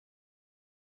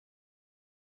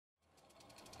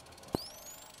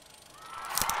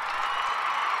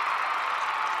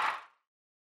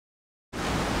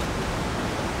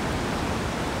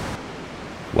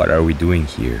What are we doing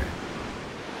here?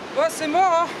 Oh, c'est mort,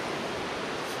 hein?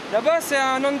 Là-bas, c'est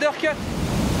un undercut.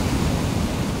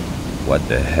 What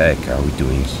the heck are we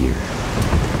doing here?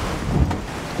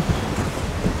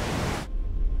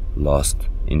 Lost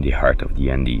in the heart of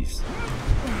the Andes.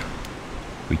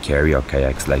 We carry our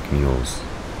kayaks like mules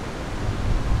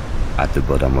at the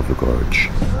bottom of a gorge.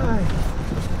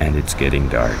 And it's getting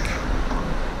dark.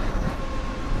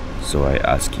 So I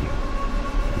ask you,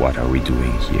 what are we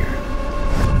doing here?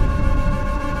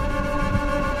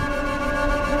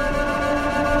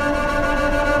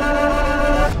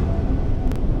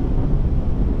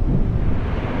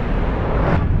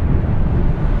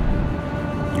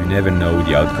 You never know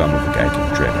the outcome of a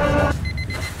kayaking trip.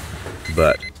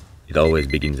 But it always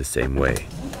begins the same way.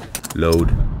 Load,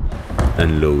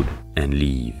 unload, and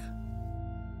leave.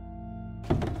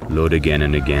 Load again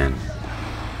and again.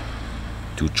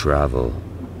 To travel.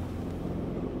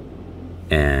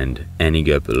 And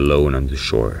ending up alone on the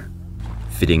shore,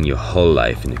 fitting your whole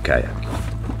life in a kayak.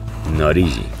 Not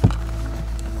easy.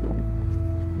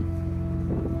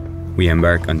 We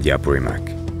embark on the Apurimac,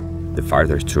 the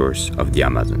farthest shores of the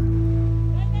Amazon,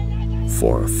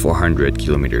 for 400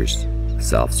 kilometers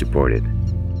self-supported.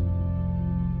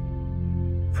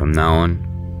 From now on,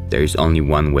 there is only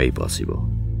one way possible.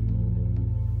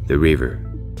 The river.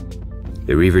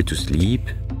 The river to sleep,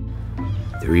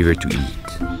 the river to eat,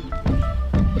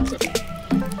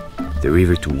 the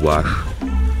river to wash,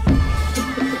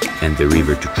 and the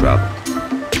river to travel.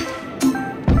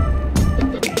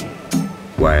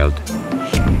 Wild,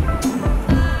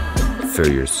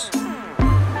 furious,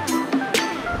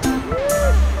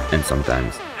 and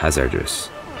sometimes hazardous.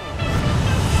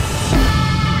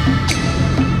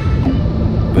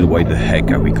 But why the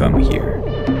heck are we come here?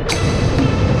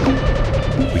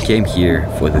 We came here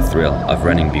for the thrill of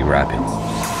running big rapids.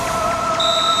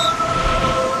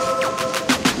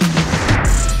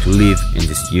 To live in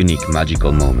this unique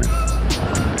magical moment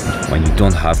when you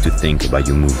don't have to think about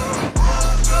your move.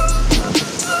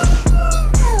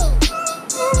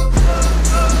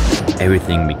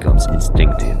 Everything becomes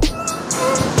instinctive.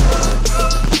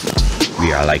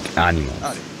 We are like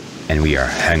animals and we are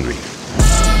hungry.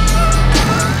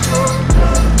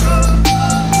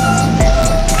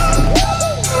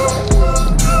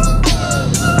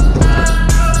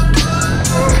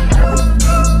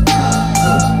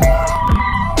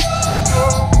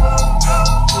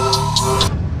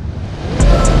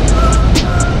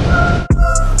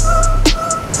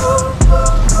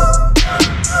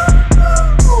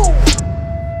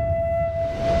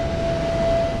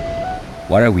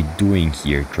 What are we doing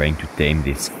here trying to tame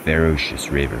this ferocious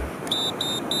river?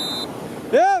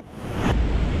 Yep.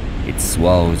 It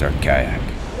swallows our kayak.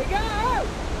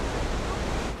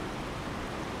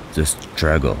 The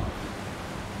struggle.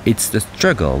 It's the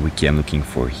struggle we came looking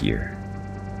for here.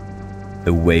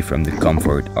 Away from the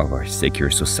comfort of our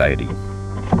secure society.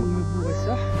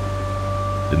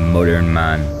 The modern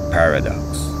man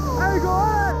paradox.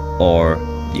 Or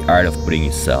the art of putting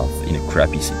yourself in a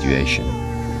crappy situation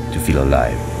to feel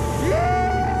alive.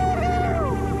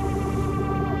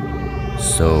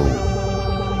 So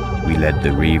we let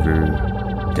the river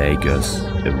take us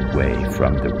away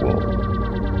from the world.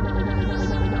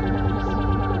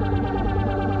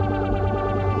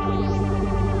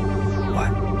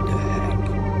 What the heck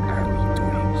are we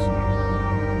doing here?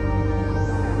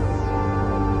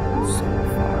 So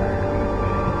far away.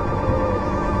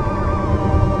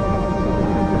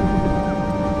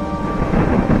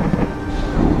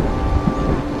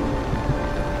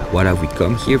 What have we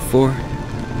come here for?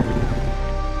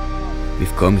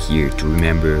 We've come here to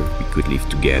remember we could live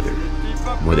together,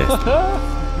 modestly.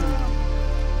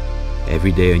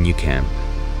 Every day a new camp,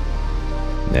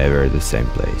 never the same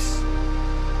place.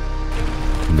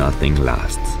 Nothing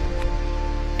lasts.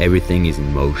 Everything is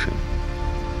in motion.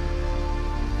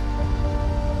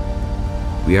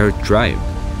 We are a tribe,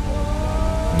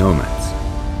 nomads,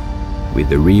 with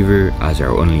the river as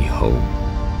our only home.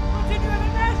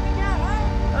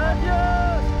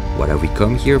 What have we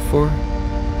come here for?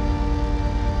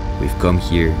 We've come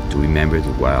here to remember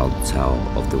the wild soul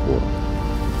of the world.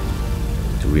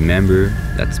 To remember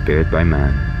that spared by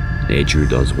man, nature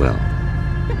does well.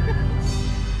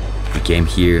 We came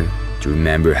here to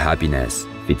remember happiness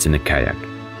fits in a kayak,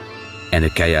 and a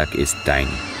kayak is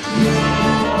tiny.